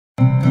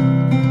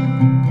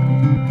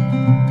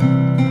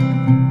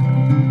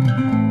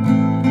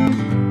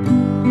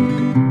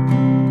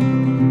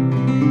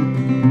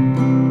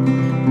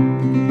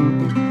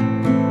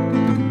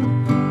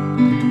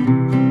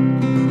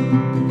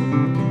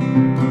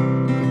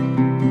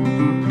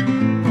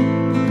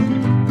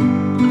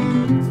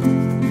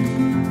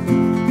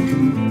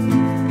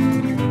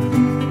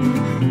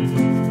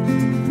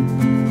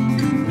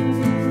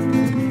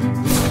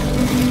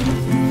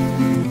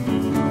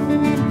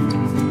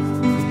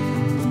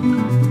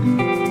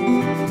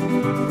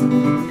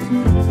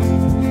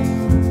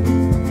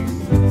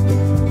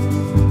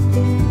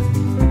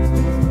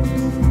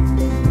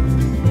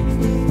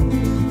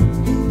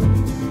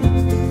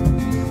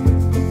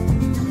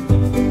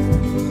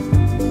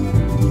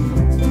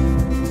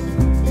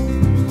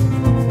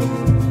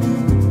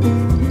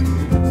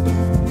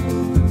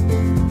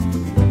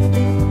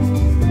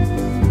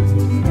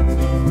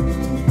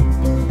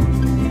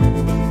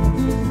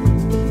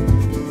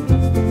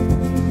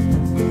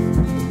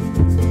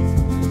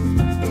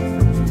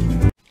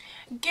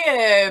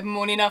Good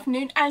morning,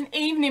 afternoon and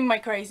evening, my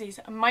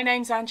crazies. My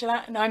name's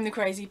Angela and I'm the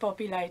Crazy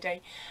Poppy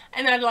Lady,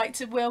 and I'd like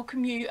to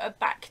welcome you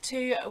back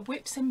to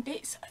Whips and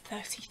Bits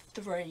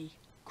 33.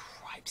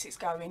 Cripes, it's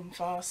going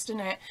fast, isn't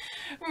it?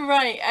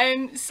 Right,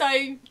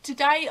 so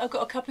today I've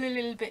got a couple of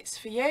little bits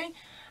for you,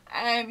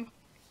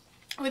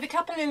 with a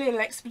couple of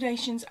little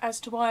explanations as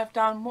to why I've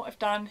done what I've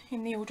done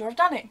in the order I've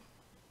done it.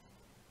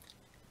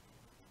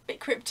 Bit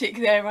cryptic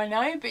there, I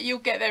know, but you'll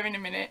get there in a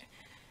minute.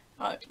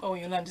 Or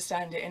you'll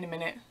understand it in a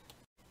minute.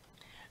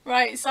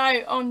 Right,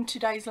 so on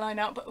today's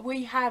lineup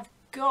we have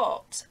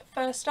got,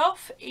 first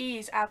off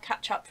is our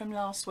catch up from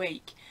last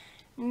week.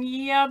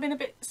 Yeah, I've been a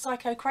bit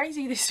psycho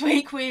crazy this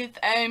week with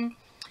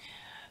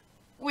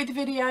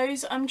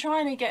videos. I'm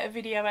trying to get a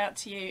video out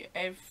to you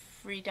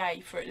every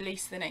day for at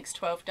least the next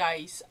 12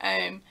 days.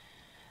 And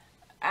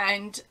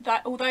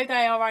that, although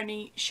they are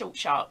only short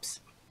sharps,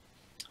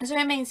 so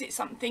it means it's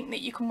something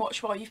that you can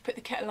watch while you've put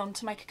the kettle on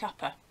to make a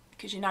cuppa,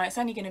 because you know it's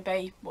only going to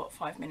be, what,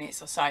 5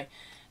 minutes or so.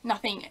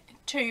 Nothing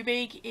too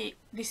big.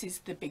 This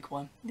is the big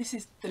one. This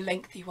is the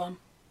lengthy one,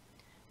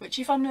 which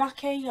if I'm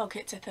lucky I'll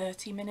get to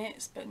 30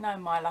 minutes, but no,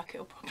 my luck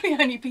it'll probably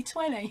only be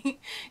 20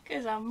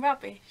 because I'm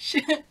rubbish.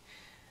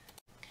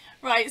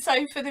 Right,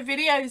 so for the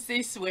videos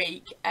this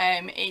week,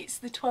 it's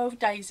the 12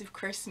 days of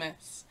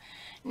Christmas.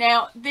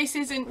 Now this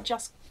isn't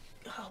just,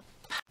 oh,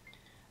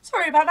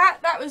 sorry about that,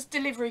 that was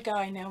delivery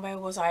guy. Now where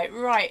was I?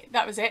 Right,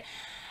 that was it.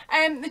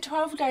 The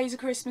 12 days of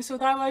Christmas,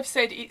 although I've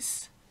said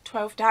it's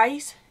 12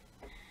 days,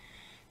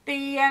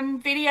 the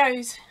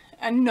videos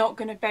are not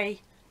going to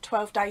be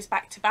 12 days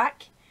back to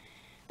back.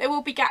 There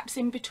will be gaps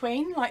in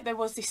between, like there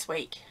was this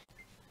week.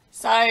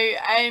 So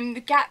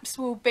the gaps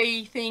will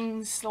be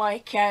things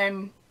like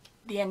the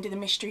end of the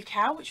mystery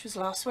cow, which was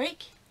last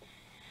week.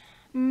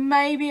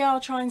 Maybe I'll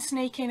try and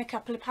sneak in a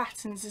couple of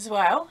patterns as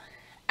well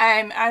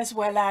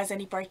as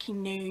any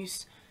breaking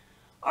news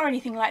or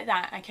anything like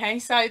that. Okay,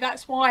 so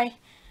that's why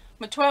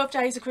my 12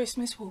 days of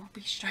Christmas will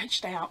be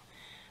stretched out.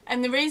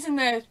 And the reason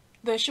they're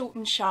short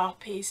and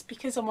sharp is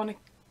because I want to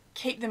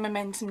keep the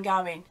momentum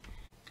going.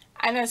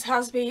 And as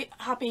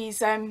hubby's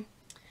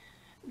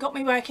got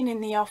me working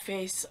in the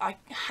office, I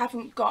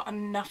haven't got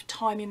enough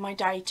time in my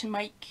day to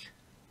make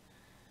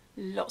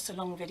lots of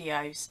long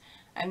videos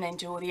and then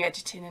do all the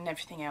editing and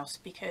everything else,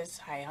 because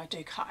hey, I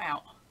do cut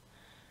out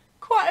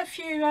quite a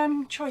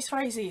few choice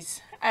phrases,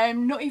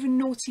 not even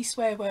naughty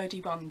swear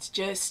wordy ones,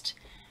 just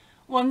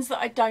ones that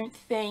I don't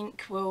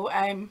think will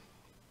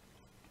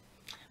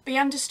be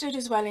understood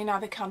as well in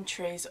other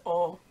countries,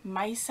 or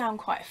may sound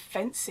quite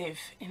offensive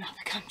in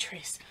other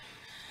countries.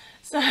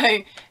 So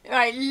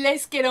right,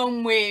 let's get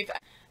on with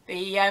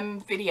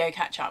the video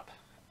catch up,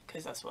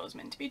 because that's what I was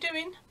meant to be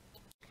doing.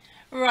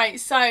 Right,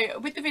 so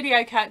with the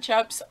video catch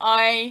ups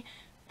I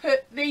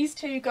put these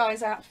two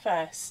guys out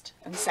first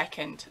and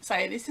second. So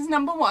this is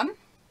number one,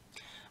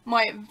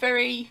 my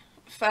very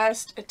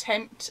first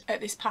attempt at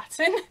this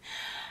pattern,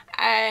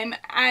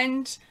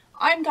 and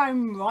I'm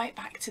going right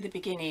back to the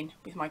beginning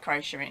with my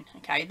crocheting.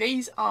 Okay,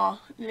 these are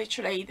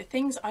literally the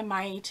things I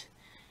made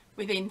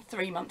within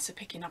 3 months of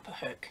picking up a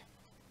hook.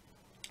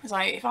 So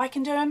if I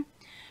can do them,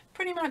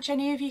 pretty much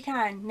any of you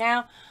can.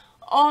 Now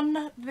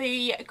on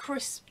the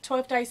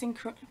 12 days in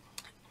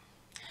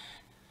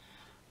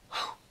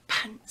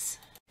pants.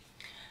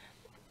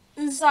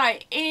 So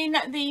in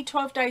the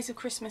 12 days of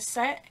Christmas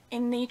set,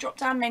 in the drop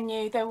down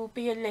menu there will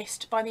be a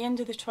list. By the end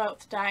of the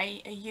 12th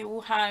day you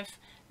will have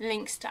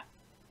links to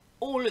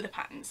all of the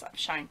patterns that I've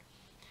shown.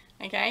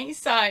 Okay,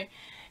 so,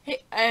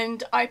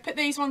 and I put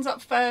these ones up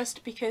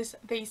first because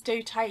these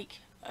do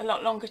take a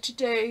lot longer to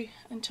do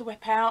and to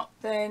whip out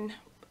than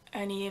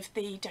any of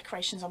the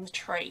decorations on the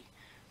tree.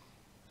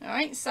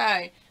 Alright,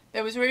 so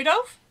there was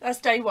Rudolph,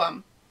 that's day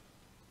one.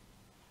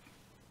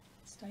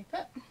 Stay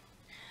put.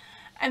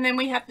 And then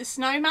we have the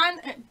snowman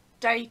at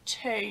day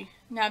 2.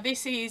 Now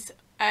this is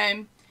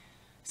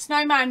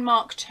Snowman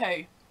Mark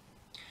II.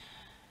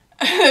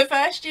 The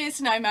first year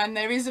snowman,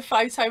 there is a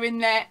photo in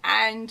there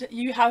and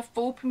you have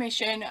full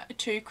permission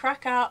to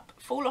crack up,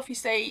 fall off your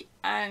seat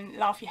and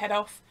laugh your head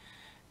off,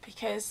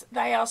 because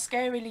they are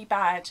scarily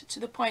bad, to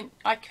the point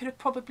I could have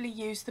probably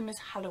used them as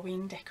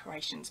Halloween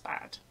decorations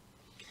bad.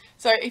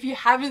 So if you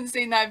haven't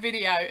seen that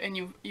video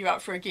and you're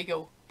up for a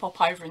giggle, pop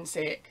over and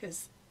see it,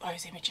 because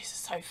those images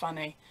are so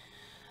funny.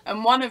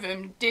 And one of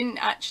them didn't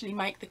actually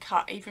make the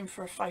cut even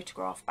for a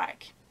photograph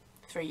back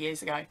 3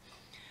 years ago.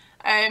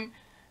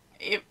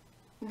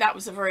 That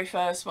was the very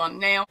first one.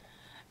 Now,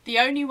 the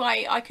only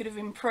way I could have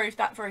improved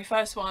that very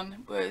first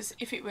one was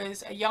if it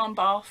was a yarn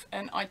bath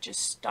and I just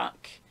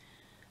stuck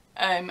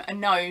a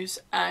nose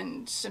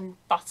and some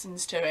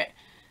buttons to it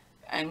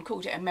and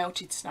called it a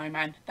melted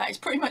snowman. That is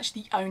pretty much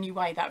the only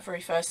way that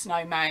very first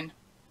snowman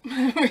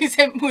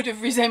would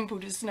have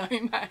resembled a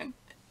snowman.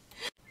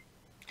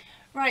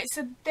 Right,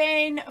 so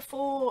then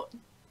for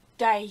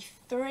day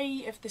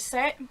 3 of the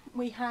set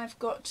we have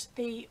got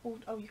the,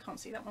 oh you can't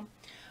see that one,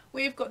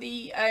 we've got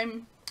the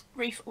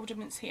reef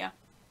ornaments here.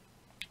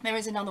 There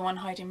is another one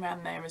hiding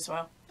around there as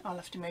well. I'll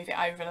have to move it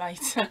over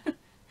later.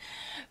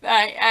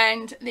 Right,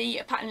 and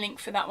the pattern link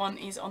for that one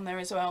is on there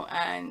as well,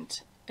 and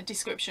a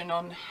description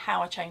on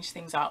how I change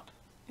things up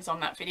is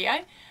on that video.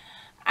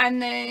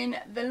 And then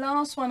the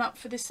last one up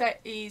for the set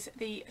is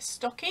the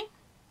stocking,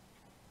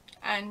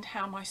 and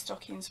how my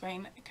stockings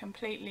went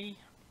completely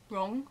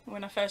wrong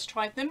when I first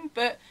tried them.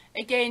 But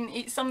again,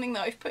 it's something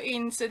that I've put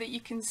in so that you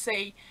can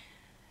see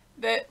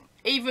that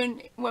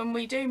even when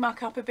we do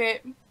muck up a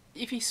bit,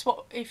 if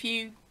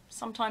you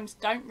sometimes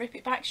don't rip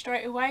it back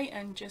straight away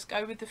and just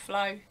go with the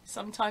flow,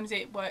 sometimes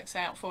it works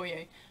out for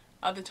you,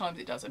 other times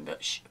it doesn't.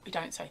 But shh, we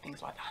don't say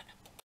things like that.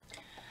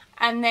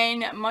 And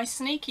then my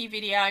sneaky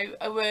video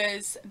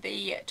was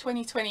the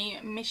 2020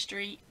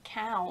 mystery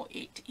cow.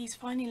 It is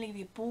finally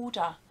the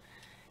border.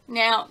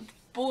 Now,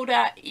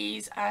 border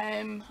is,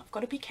 I've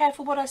got to be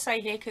careful what I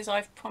say here because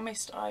I've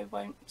promised I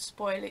won't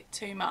spoil it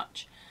too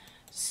much.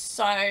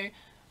 So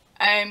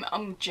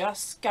I'm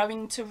just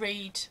going to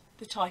read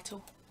the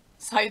title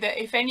so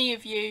that if any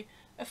of you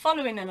are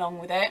following along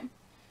with it,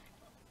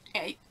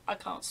 I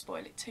can't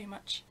spoil it too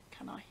much,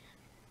 can I?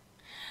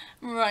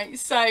 Right,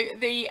 so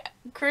the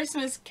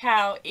Christmas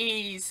cow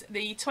is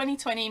the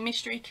 2020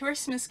 mystery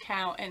Christmas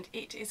cow, and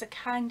it is a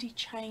candy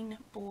cane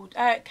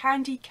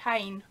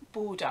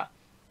border.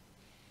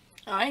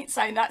 Alright,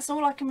 so that's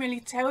all I can really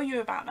tell you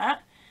about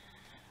that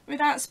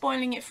without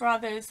spoiling it for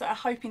others that are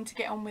hoping to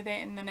get on with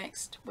it in the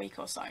next week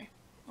or so,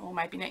 or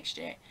maybe next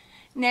year.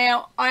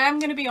 Now, I am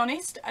going to be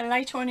honest,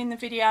 later on in the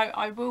video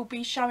I will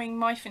be showing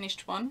my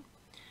finished one,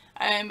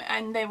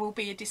 and there will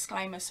be a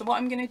disclaimer. So what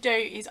I'm going to do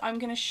is I'm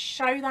going to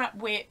show that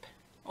whip,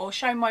 or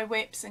show my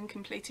whips and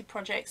completed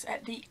projects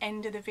at the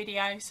end of the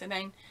video, so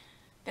then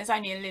there's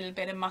only a little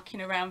bit of mucking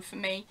around for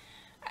me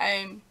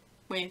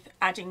with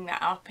adding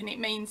that up. And it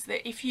means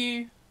that if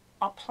you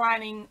are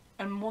planning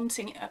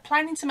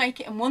to make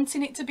it and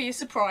wanting it to be a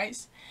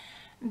surprise,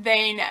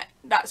 then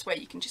that's where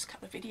you can just cut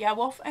the video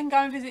off and go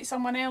and visit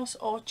someone else,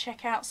 or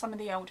check out some of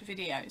the older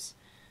videos,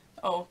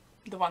 or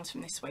the ones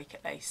from this week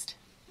at least.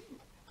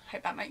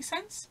 Hope that makes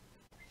sense.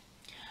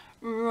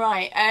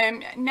 Right,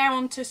 now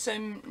on to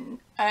some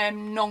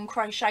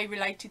non-crochet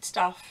related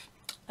stuff.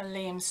 A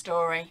Liam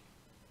story.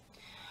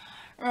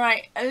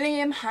 Right,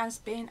 Liam has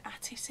been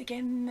at it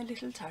again, the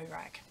little toe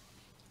rag.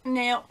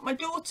 Now, my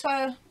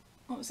daughter,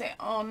 what was it,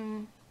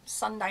 on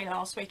Sunday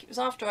last week, it was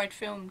after I'd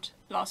filmed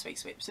last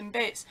week's Whips and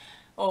Bits,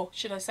 or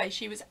should I say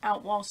she was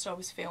out whilst I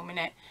was filming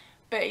it,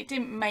 but it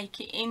didn't make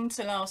it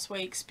into last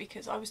week's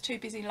because I was too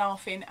busy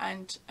laughing,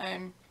 and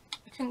I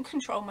couldn't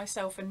control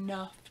myself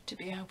enough to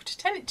be able to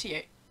tell it to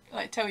you,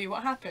 like tell you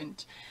what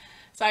happened.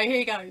 So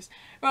here goes.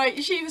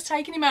 Right, she was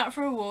taking him out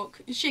for a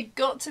walk. She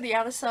got to the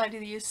other side of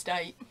the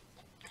estate,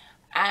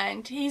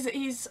 and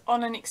he's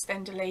on an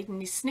extender lead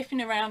and he's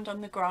sniffing around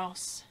on the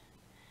grass,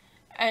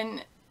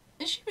 and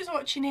she was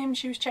watching him.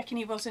 She was checking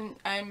he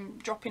wasn't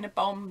dropping a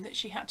bomb that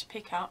she had to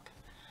pick up.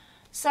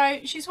 So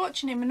she's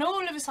watching him, and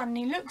all of a sudden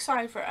he looks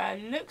over at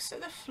her, looks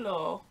at the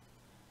floor,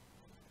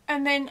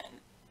 and then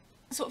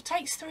sort of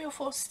takes 3 or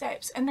 4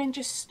 steps and then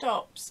just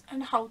stops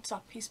and holds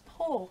up his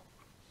paw.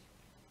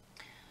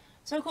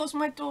 So of course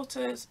my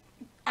daughter's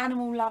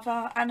animal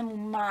lover, animal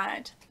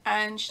mad,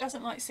 and she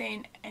doesn't like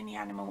seeing any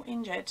animal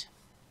injured.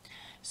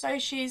 So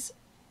she's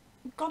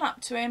gone up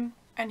to him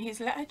and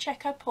he's let her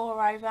check her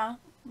paw over,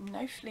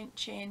 no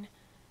flinching,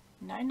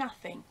 no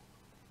nothing.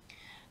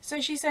 So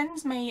she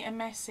sends me a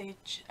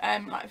message,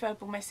 like a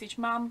verbal message,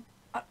 "Mum,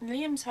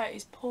 Liam's hurt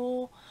his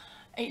paw.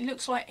 It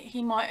looks like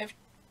he might have,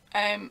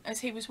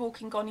 as he was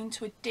walking, gone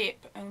into a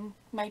dip and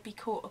maybe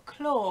caught a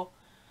claw.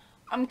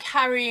 I'm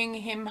carrying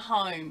him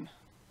home."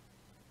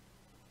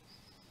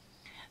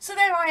 So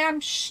there I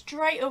am,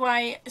 straight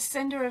away,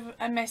 send her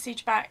a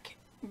message back,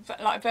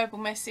 like a verbal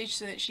message,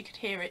 so that she could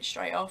hear it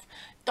straight off.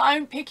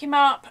 "Don't pick him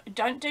up,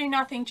 don't do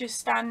nothing, just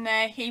stand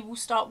there. He will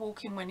start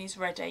walking when he's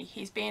ready.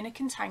 He's being a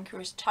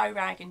cantankerous toe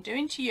rag and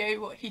doing to you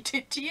what he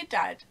did to your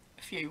dad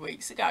a few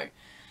weeks ago."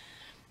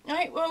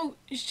 Right, well,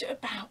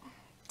 about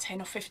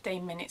 10 or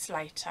 15 minutes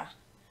later,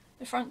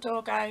 the front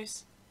door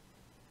goes,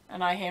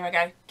 and I hear her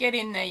go, "Get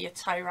in there, you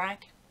toe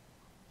rag."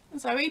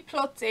 And so he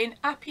plods in,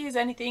 happy as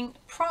anything,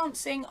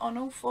 prancing on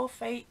all 4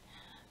 feet,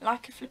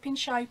 like a flipping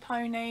show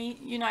pony,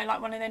 you know, like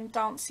one of them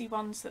dancey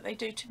ones that they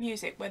do to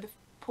music, where the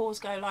paws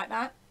go like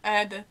that,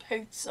 the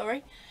hooves,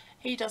 sorry.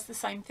 He does the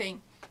same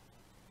thing.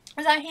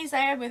 And so he's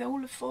there with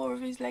all 4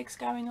 of his legs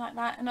going like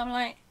that, and I'm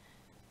like,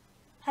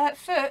 "Hurt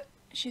foot?"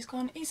 She's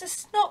gone, "He's a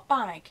snot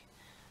bag."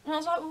 And I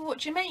was like, "Well, what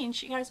do you mean?"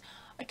 She goes,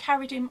 "I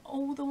carried him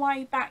all the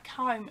way back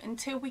home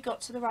until we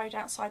got to the road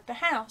outside the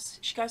house."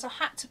 She goes, "I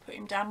had to put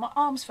him down. My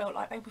arms felt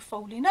like they were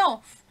falling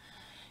off."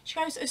 She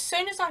goes, "As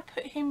soon as I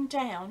put him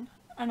down,"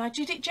 and I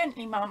did it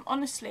gently, Mum,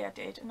 honestly I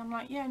did. And I'm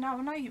like, "Yeah, no,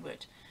 I know you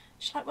would."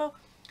 She's like, "Well,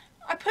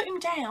 I put him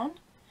down.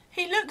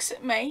 He looks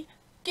at me,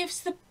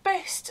 gives the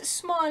best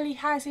smile he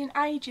has in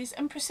ages,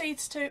 and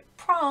proceeds to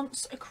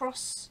prance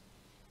across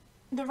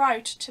the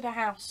road to the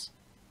house.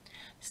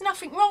 There's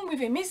nothing wrong with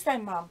him, is there,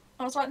 Mum?"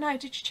 I was like, "No,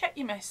 did you check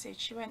your message?"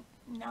 She went,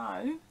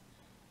 "No."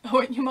 I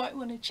went, "You might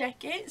want to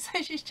check it."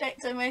 So she's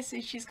checked her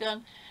message. She's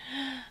gone,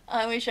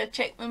 "I wish I'd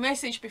checked my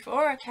message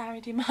before I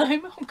carried him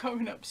home. I'm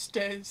going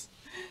upstairs."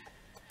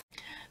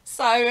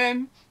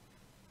 So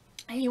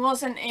he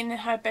wasn't in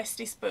her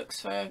bestest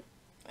books for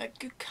a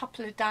good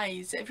couple of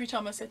days. Every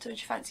time I said to her,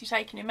 do you fancy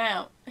taking him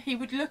out, he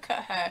would look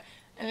at her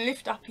and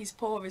lift up his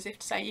paw as if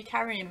to say, you're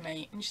carrying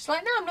me. And she's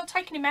like, no, I'm not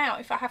taking him out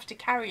if I have to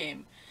carry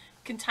him.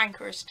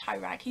 Cantankerous toe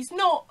rag. He's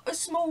not a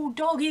small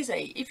dog, is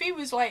he? If he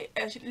was like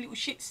a little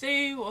Shih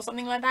Tzu or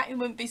something like that, it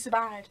wouldn't be so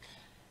bad.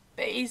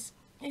 But he's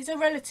a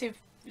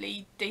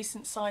relatively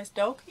decent sized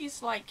dog.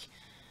 He's like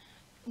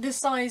the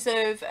size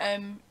of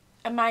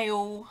a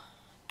male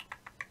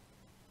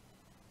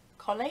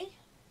collie.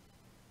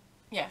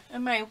 Yeah, a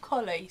male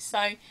collie.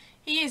 So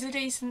he is a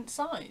decent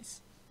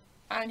size,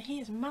 and he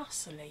is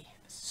muscly,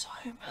 so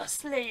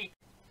muscly.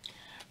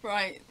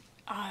 Right,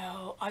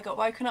 I got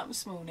woken up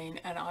this morning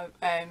and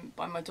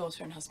by my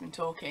daughter and husband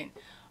talking.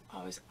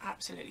 I was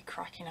absolutely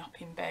cracking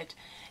up in bed.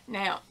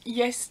 Now,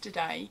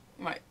 yesterday,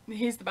 right,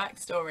 here's the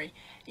backstory.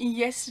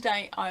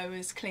 Yesterday I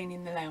was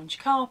cleaning the lounge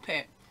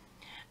carpet,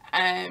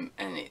 and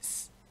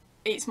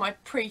it's my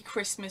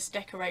pre-Christmas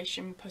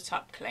decoration put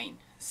up clean.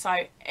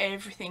 So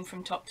everything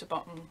from top to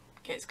bottom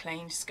gets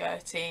cleaned,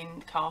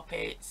 skirting,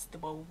 carpets, the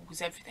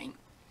walls, everything.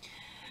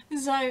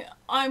 So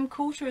I'm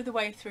quarter of the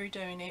way through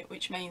doing it,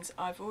 which means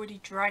I've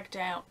already dragged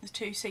out the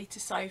two-seater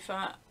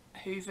sofa,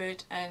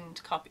 hoovered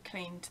and carpet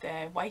cleaned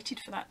there, waited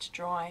for that to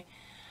dry,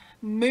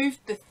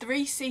 moved the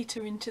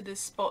three-seater into the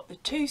spot the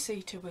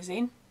two-seater was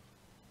in,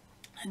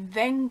 and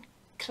then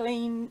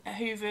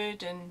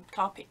hoovered and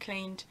carpet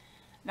cleaned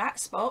that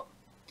spot,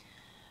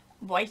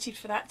 waited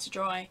for that to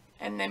dry,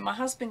 and then my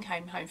husband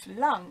came home for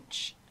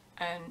lunch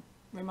and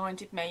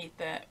reminded me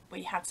that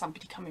we had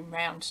somebody coming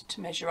round to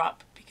measure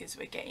up because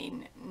we're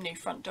getting new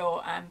front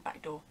door and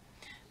back door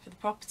for the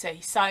property.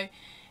 So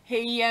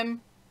he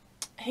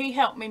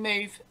helped me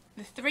move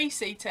the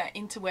three-seater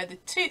into where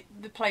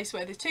the place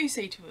where the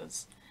two-seater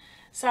was.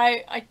 So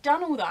I'd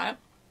done all that,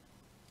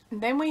 and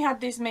then we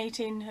had this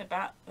meeting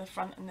about the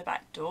front and the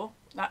back door.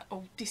 That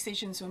all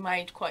decisions were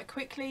made quite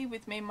quickly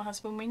with me and my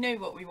husband. We knew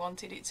what we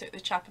wanted. It took the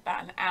chap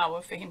about an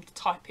hour for him to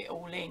type it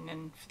all in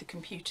and for the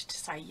computer to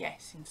say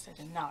yes instead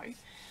of no.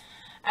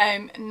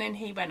 And then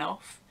he went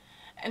off,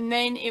 and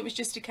then it was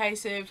just a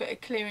case of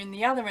clearing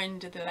the other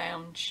end of the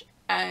lounge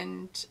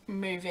and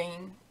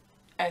moving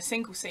a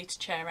single-seater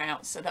chair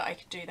out so that I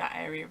could do that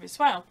area as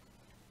well.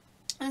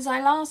 And so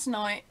last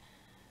night,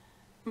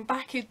 my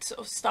back had sort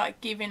of started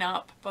giving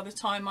up by the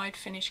time I'd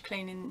finished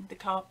cleaning the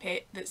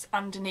carpet that's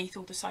underneath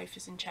all the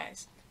sofas and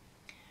chairs.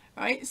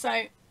 Right,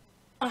 so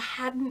I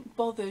hadn't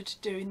bothered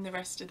doing the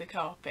rest of the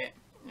carpet.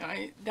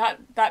 Right,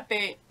 that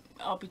bit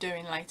I'll be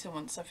doing later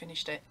once I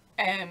finished it,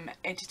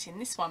 editing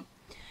this one.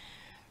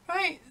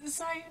 Right,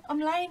 so I'm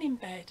laying in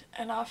bed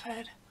and I've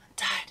heard,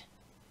 Dad,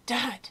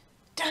 Dad,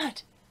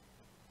 Dad.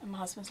 And my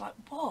husband's like,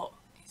 what?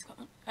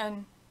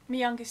 And my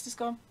youngest has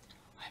gone,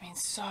 I'm in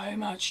so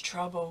much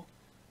trouble.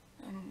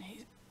 And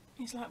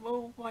he's like,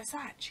 well, why's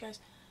that? She goes,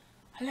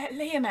 I let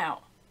Liam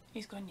out.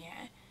 He's gone,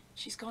 yeah.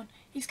 She's gone,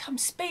 he's come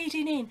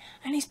speeding in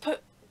and he's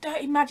put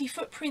dirty muddy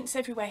footprints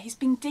everywhere. He's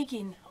been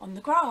digging on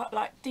the grass,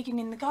 like digging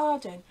in the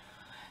garden.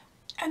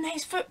 And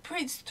there's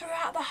footprints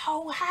throughout the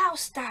whole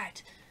house,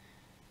 Dad.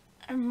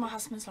 And my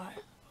husband's like,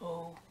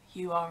 oh,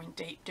 you are in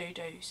deep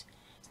doo-doos.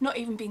 It's not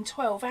even been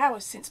 12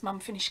 hours since Mum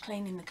finished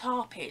cleaning the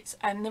carpets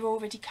and they're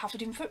already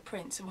covered in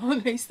footprints. Well,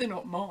 at least they're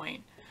not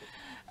mine.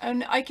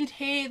 And I could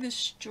hear the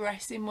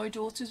stress in my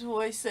daughter's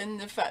voice and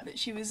the fact that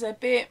she was a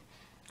bit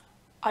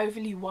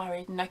overly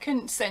worried, and I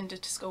couldn't send her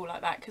to school like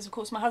that because of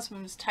course my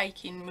husband was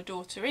taking my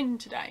daughter in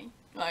today,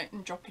 like,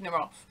 and dropping her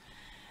off.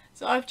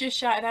 So I've just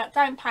shouted out,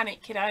 don't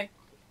panic, kiddo.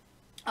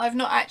 I've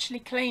not actually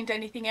cleaned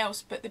anything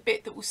else but the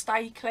bit that will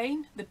stay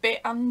clean, the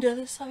bit under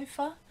the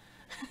sofa.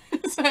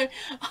 So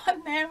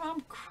I'm there,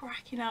 I'm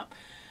cracking up.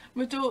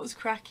 My daughter's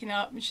cracking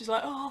up and she's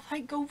like, oh,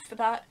 thank God for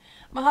that.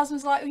 My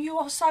husband's like, oh, you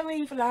are so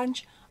evil,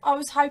 Ange. I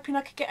was hoping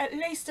I could get at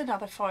least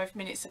another 5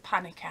 minutes of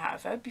panic out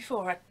of her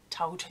before I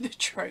told her the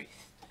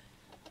truth.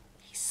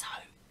 He's so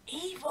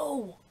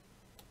evil.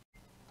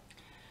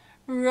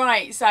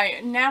 Right, so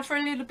now for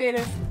a little bit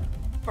of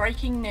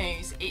breaking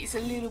news. It's a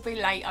little bit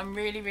late, I'm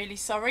really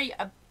sorry,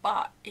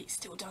 but it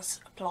still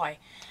does apply.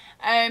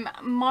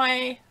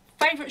 My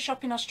favourite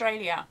shop in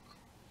Australia,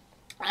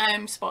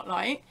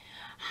 Spotlight,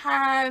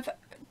 have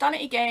done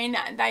it again.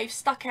 They've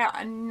stuck out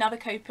another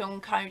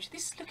coupon code.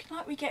 This is looking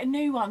like we get a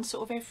new one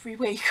sort of every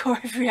week or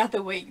every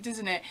other week,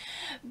 doesn't it?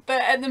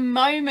 But at the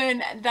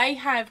moment they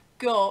have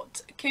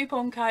got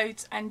coupon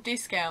codes and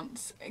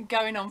discounts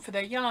going on for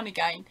their yarn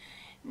again.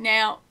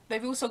 Now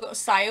they've also got a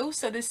sale,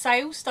 so the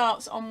sale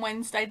starts on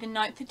Wednesday the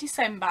 9th of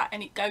December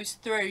and it goes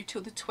through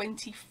till the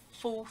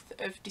 24th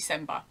of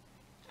December.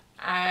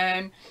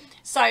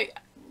 So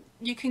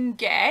you can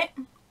get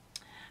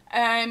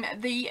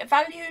the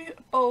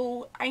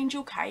valuable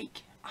angel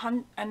cake,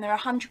 and they're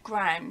 100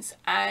 grams,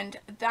 and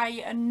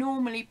they are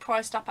normally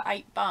priced up at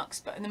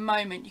 $8, but at the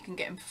moment you can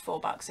get them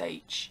for $4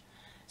 each.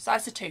 So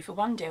that's a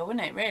 2-for-1 deal, isn't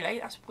it? Really,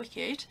 that's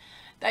wicked.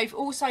 They've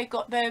also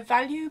got the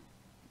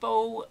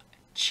valuable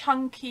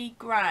chunky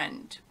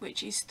grand,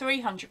 which is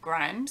 300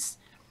 grams.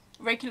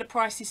 Regular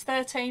price is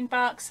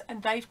 $13,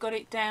 and they've got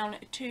it down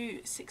to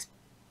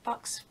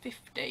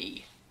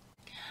 $8.50.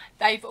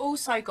 They've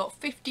also got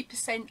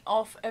 50%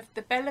 off of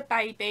the Bella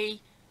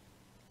Baby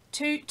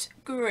Toot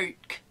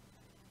Groot.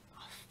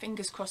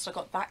 Fingers crossed I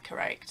got that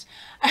correct.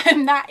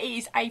 And that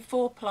is a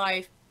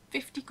 4-ply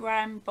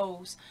 50-gram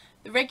balls.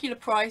 The regular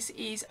price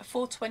is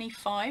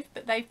 $4.25,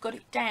 but they've got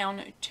it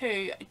down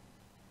to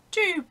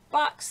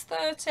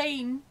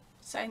 $2.13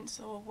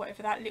 or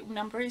whatever that little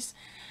number is,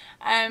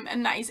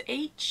 and that is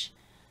each.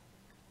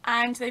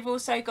 And they've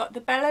also got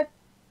the Bella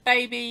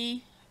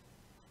Baby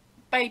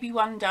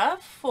Wonder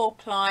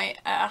 4-ply,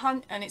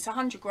 and it's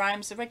 100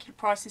 grams. The regular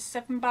price is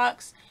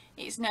 $7.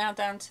 It's now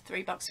down to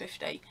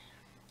 $3.50.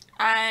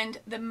 And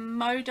the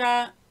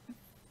Moda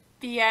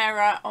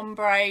Vieira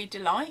Ombre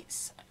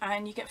Delights,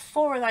 and you get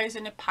 4 of those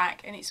in a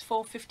pack, and it's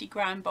 4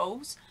 50-gram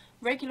balls.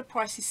 Regular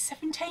price is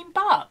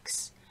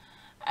 $17.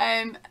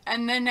 And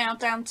they're now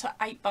down to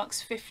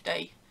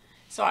 $8.50.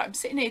 So I'm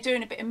sitting here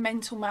doing a bit of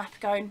mental math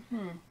going,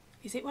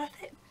 is it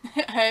worth it?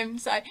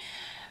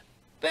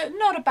 But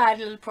not a bad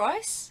little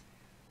price.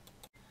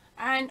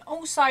 And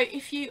also,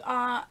 if you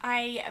are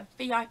a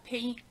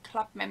VIP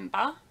club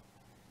member,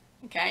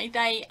 okay,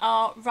 they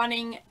are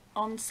running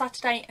on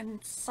Saturday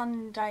and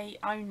Sunday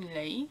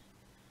only,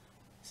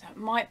 so it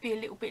might be a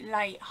little bit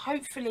late.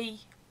 Hopefully,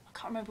 I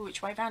can't remember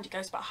which way around it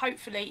goes, but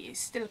hopefully it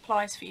still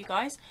applies for you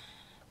guys.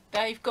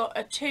 They've got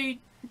a two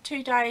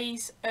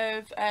days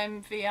of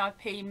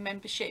VIP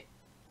membership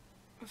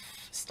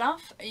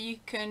stuff. You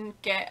can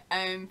get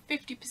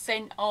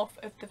 50% off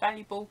of the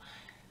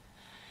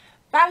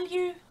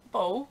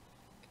valuable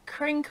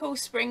Crinkle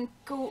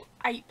Sprinkle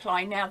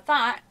 8-ply. Now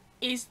that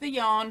is the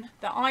yarn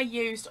that I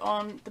used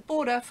on the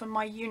border for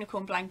my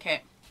unicorn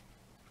blanket.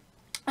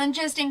 And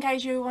just in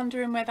case you were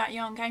wondering where that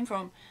yarn came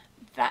from,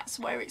 that's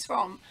where it's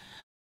from.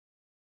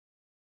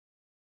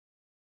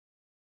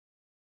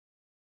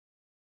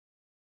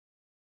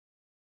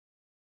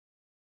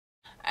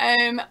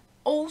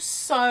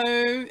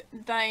 Also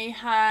they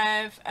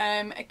have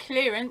a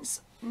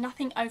clearance,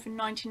 nothing over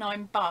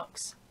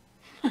 $99.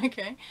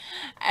 Okay,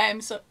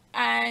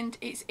 and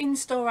it's in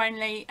store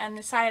only, and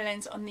the sale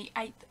ends on the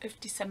 8th of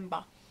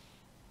December.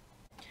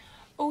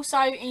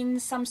 Also in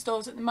some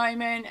stores at the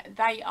moment,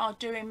 they are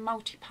doing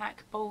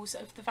multi-pack balls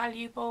of the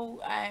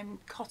valuable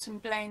cotton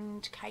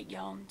blend cake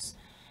yarns.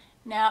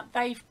 Now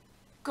they've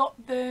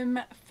got them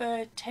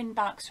for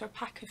 $10 for a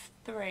pack of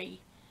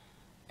 3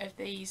 of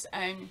these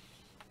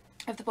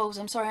of the balls.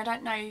 I'm sorry, I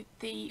don't know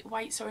the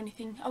weights or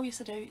anything. Oh yes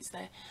I do, it's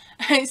there.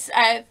 It's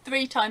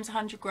 3 times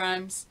 100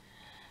 grams.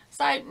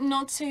 So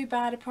not too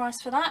bad a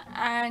price for that.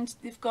 And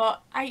they've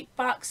got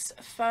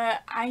 $8 for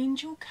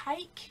angel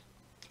cake,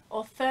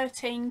 or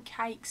 13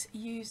 cakes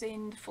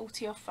using the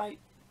 40 off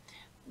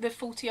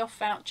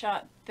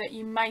voucher that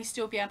you may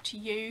still be able to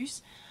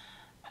use,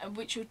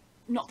 which would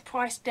knock the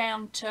price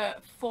down to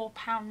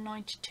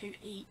 £4.92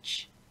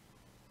 each.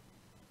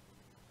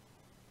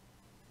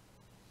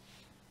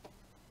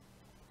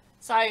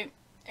 So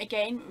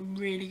again,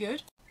 really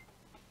good.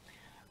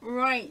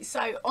 Right,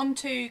 so on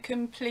to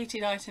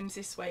completed items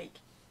this week.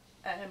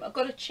 I've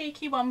got a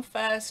cheeky one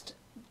first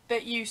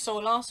that you saw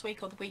last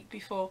week or the week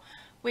before,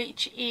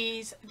 which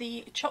is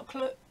the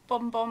chocolate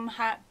bonbon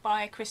hat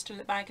by Crystal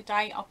at Bag a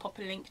Day. I'll pop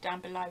a link down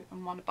below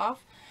and one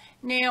above.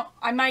 Now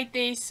I made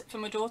this for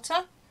my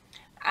daughter,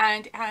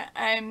 and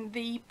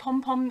the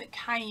pom-pom that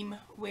came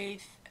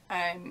with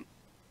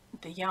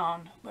the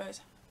yarn was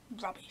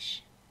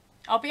rubbish.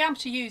 I'll be able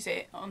to use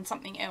it on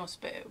something else,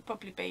 but it will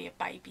probably be a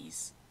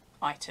baby's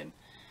item.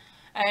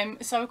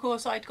 So of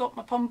course I'd got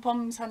my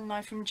pom-poms, hadn't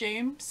I, from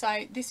June.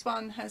 So this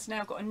one has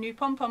now got a new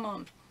pom-pom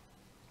on.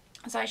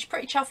 So she's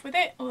pretty chuffed with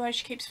it, although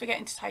she keeps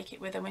forgetting to take it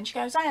with her when she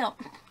goes out.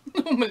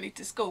 Normally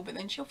to school, but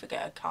then she'll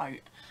forget her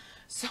coat.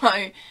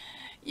 So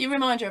you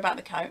remind her about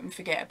the coat and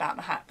forget about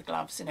the hat, the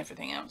gloves and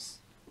everything else.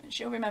 And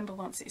she'll remember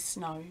once it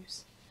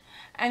snows.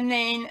 And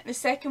then the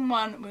second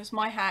one was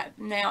my hat.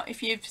 Now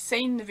if you've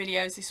seen the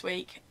videos this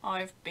week,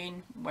 I've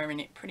been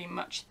wearing it pretty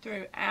much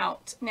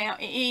throughout. Now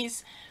it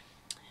is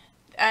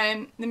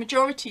the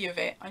majority of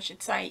it, I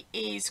should say,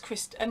 is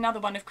another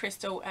one of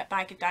Crystal at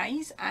Bag of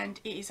Days, and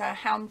it is a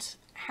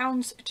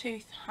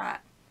houndstooth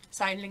hat.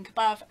 So link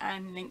above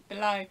and link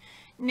below.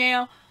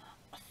 Now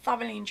I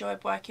thoroughly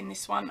enjoyed working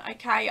this one.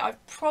 Okay,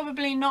 I've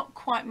probably not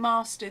quite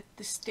mastered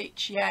the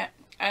stitch yet.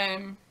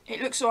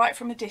 It looks alright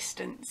from a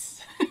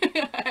distance.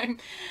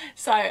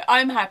 So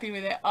I'm happy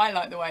with it. I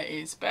like the way it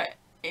is, but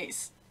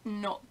it's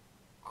not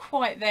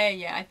quite there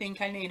yet. I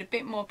think I need a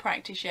bit more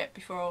practice yet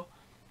before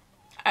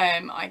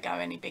I go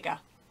any bigger.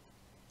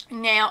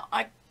 Now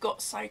I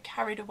got so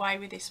carried away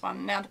with this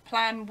one. Now the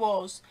plan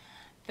was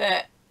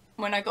that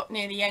when I got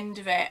near the end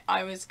of it,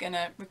 I was going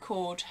to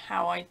record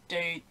how I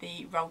do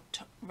the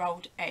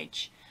rolled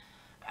edge.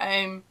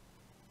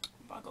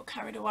 But I got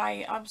carried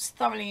away. I was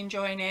thoroughly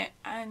enjoying it,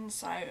 and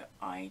so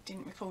I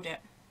didn't record it.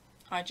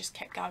 I just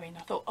kept going.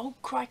 I thought, oh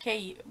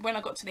crikey, when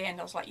I got to the end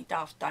I was like, you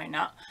daft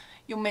donut,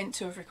 you're meant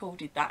to have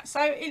recorded that.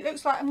 So it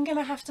looks like I'm going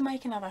to have to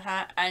make another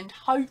hat, and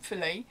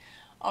hopefully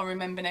I'll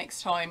remember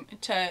next time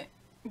to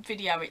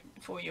video it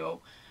for you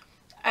all.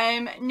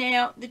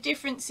 Now the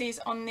differences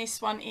on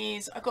this one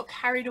is I got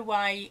carried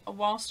away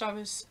whilst I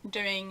was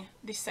doing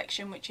this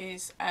section, which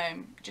is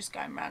just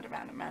going round and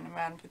round and round and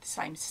round with the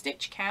same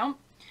stitch count.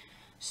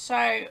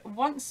 So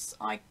once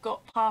I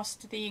got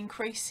past the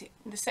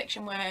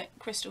section where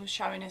Crystal was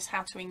showing us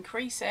how to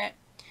increase it,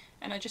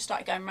 and I just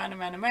started going round and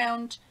round and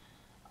round,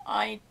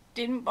 I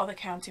didn't bother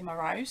counting my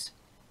rows,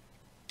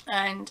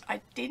 and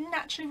I didn't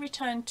actually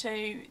return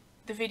to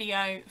the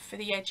video for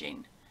the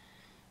edging.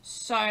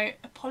 So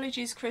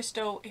apologies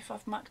Crystal if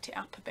I've mucked it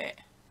up a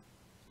bit,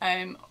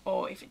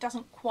 or if it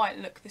doesn't quite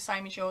look the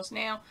same as yours.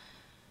 Now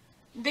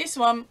this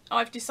one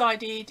I've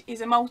decided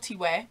is a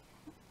multi-wear.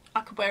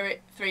 I could wear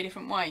it 3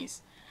 different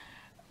ways.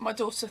 My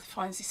daughter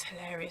finds this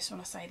hilarious when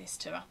I say this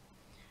to her.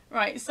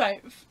 Right, so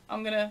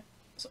I'm gonna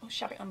sort of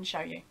shove it on and show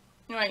you.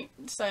 Right,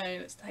 so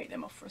let's take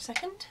them off for a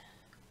second.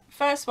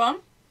 First one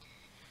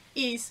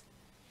is,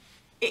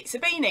 it's a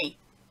beanie.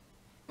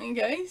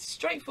 Okay,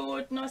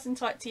 straightforward, nice and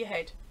tight to your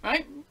head,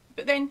 right?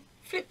 But then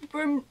flip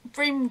the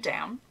brim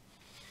down,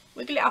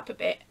 wiggle it up a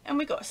bit, and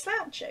we got a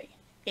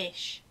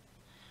slouchy-ish,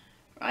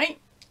 right?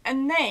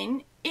 And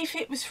then if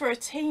it was for a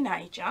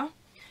teenager,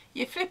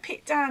 you flip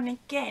it down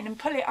again and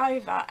pull it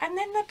over, and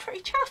then they're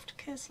pretty chuffed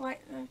because like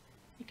they're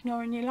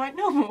ignoring you like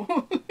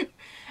normal.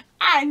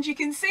 And you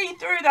can see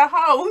through the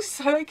holes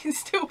so they can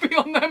still be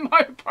on their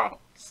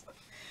mobiles.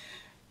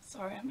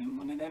 Sorry, I'm in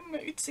one of them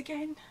moods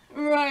again.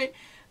 Right,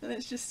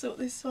 let's just sort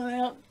this one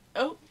out.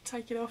 Oh,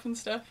 take it off and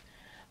stuff.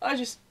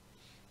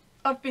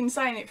 I've been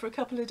saying it for a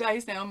couple of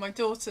days now, and my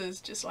daughter's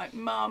just like,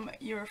 Mum,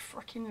 you're a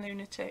freaking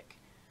lunatic.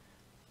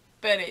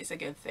 But it's a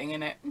good thing,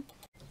 isn't it?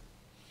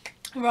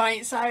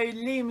 Right, so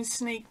Liam has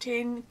sneaked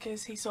in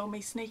because he saw me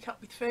sneak up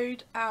with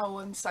food. Oh,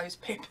 and so's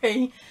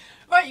Pippi.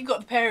 Right, you've got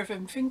the pair of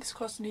them. Fingers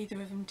crossed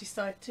neither of them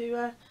decide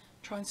to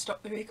try and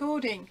stop the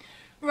recording.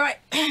 Right,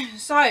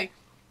 so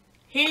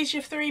here's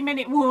your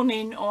 3-minute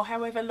warning, or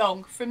however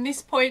long. From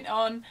this point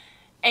on,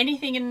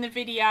 anything in the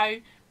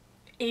video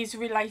is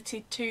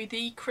related to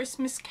the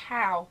Christmas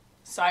cow.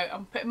 So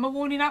I'm putting my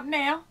warning up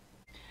now.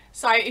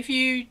 So if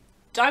you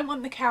don't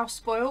want the cow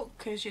spoiled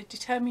because you're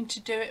determined to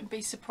do it and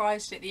be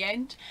surprised at the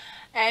end,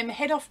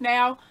 head off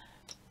now,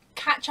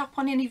 catch up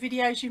on any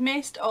videos you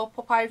missed, or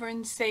pop over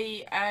and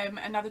see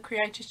another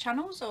creator's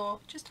channels, or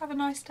just have a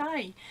nice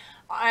day.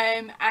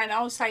 And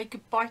I'll say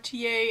goodbye to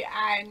you,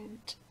 and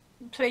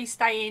please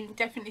stay in,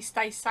 definitely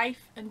stay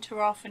safe, and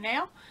ta-ra for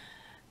now.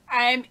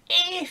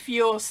 If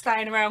you're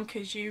staying around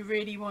because you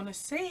really want to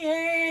see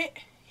it,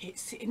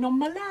 it's sitting on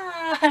my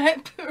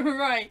lap.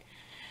 Right.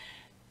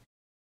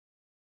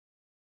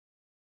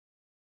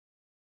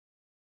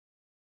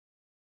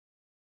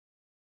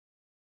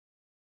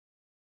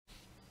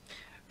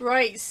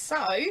 Right,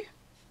 so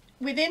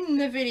within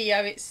the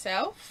video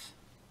itself,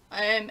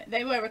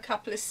 there were a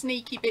couple of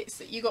sneaky bits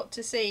that you got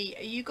to see.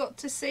 You got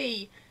to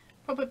see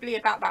probably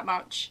about that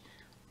much,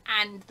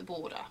 and the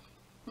border.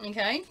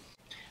 Okay.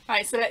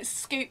 Right, so let's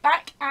scoot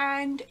back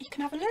and you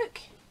can have a look.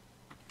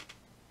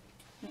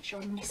 Make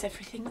sure I miss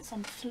everything that's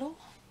on the floor.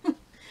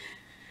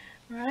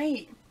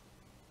 Right.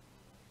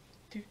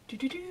 Do do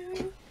do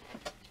do.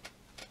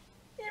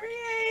 There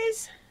he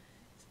is.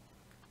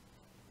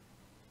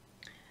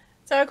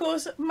 So of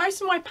course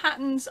most of my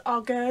patterns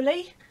are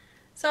girly,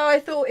 so I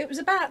thought it was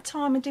about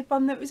time I did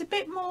one that was a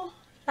bit more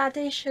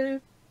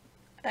laddish,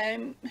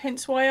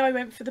 hence why I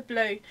went for the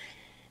blue.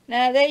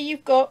 Now there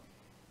you've got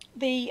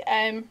the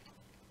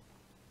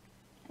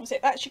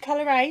that's your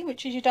colour A,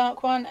 which is your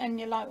dark one, and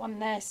your light one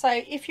there.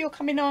 So if you're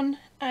coming on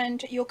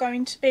and you're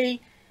going to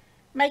be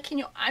making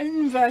your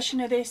own version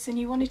of this and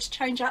you wanted to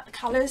change out the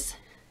colours,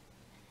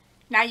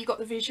 now you've got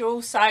the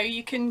visual, so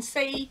you can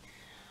see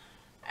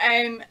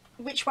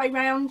which way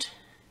round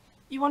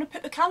you want to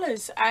put the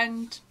colours,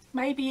 and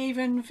maybe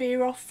even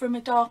veer off from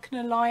a dark and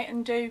a light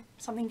and do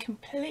something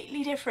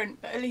completely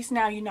different, but at least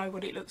now you know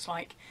what it looks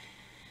like.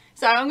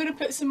 So I'm going to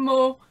put some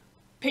more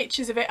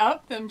pictures of it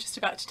up that I'm just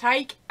about to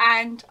take,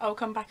 and I'll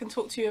come back and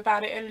talk to you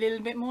about it a little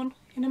bit more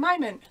in a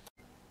moment.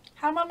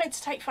 How am I meant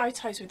to take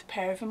photos with a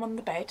pair of them on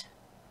the bed?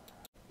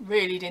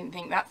 Really didn't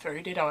think that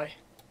through, did I?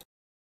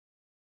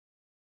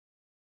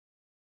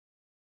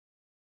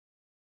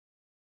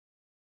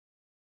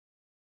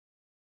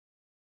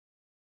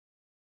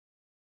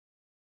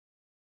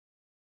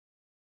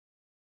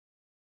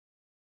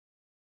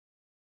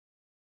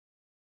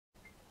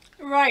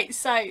 Right,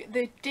 so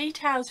the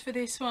details for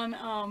this one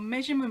are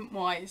measurement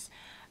wise.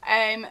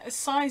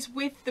 Size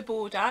with the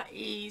border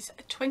is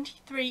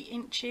 23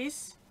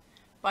 inches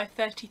by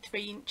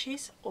 33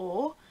 inches,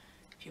 or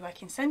if you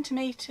work in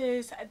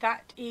centimetres,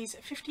 that is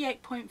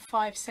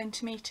 58.5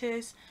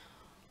 centimetres,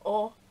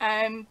 or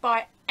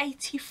by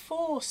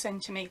 84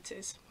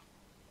 centimetres.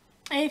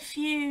 If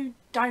you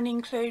don't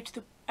include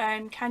the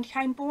candy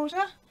cane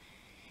border,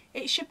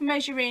 it should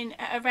measure in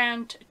at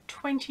around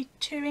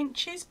 22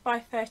 inches by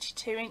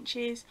 32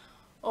 inches,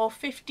 or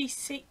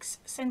 56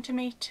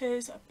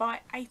 centimetres by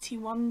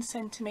 81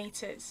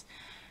 centimetres.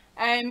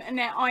 And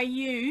now I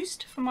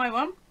used, for my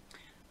one,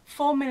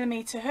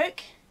 4mm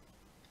hook,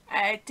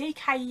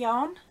 DK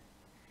yarn.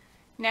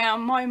 Now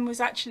mine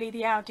was actually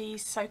the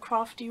Aldi's So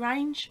Crafty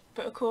range,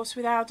 but of course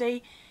with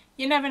Aldi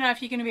you never know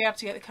if you're going to be able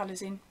to get the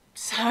colours in,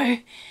 so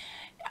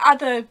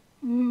other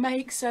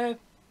makes are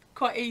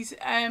quite easy,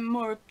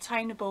 more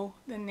obtainable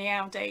than the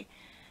Aldi.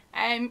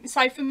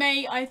 So for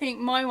me, I think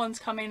my one's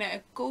come in at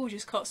a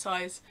gorgeous cot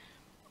size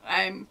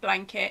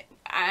blanket,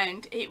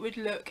 and it would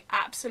look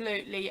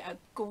absolutely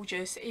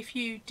gorgeous if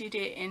you did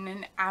it in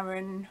an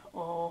Aran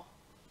or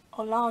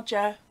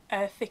larger,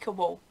 thicker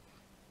wool.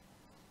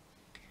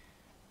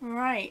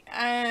 Right,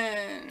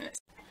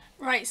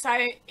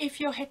 so if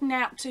you're heading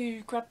out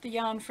to grab the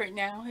yarn for it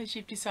now, as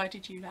you've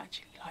decided you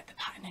actually like the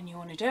pattern and you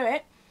want to do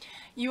it,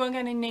 you are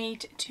going to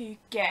need to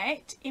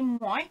get in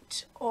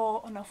white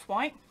or an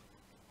off-white.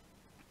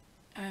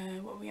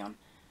 What are we on?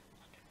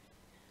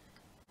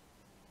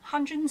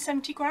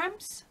 170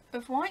 grams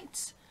of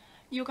whites.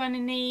 You're going to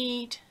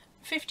need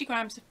 50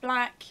 grams of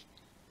black,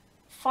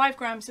 5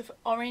 grams of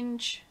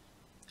orange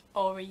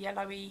or a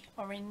yellowy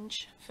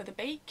orange for the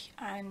beak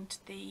and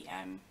the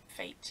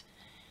feet.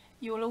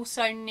 You'll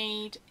also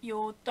need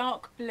your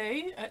dark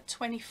blue at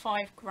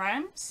 25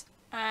 grams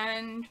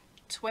and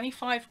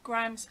 25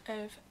 grams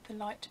of the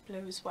light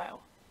blue as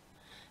well.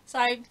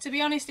 So to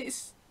be honest,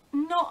 it's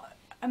not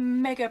a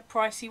mega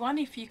pricey one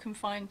if you can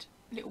find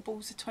little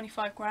balls of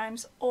 25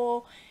 grams,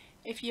 or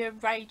if you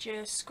raid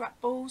your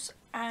scrap balls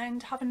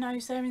and have a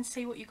nose there and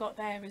see what you got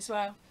there as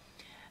well.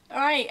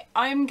 Alright,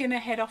 I'm gonna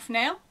head off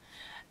now.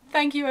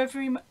 Thank you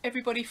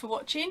everybody for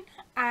watching,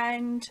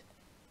 and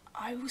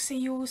I will see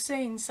you all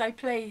soon, so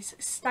please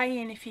stay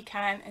in if you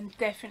can and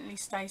definitely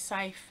stay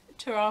safe.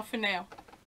 Ta-ra for now.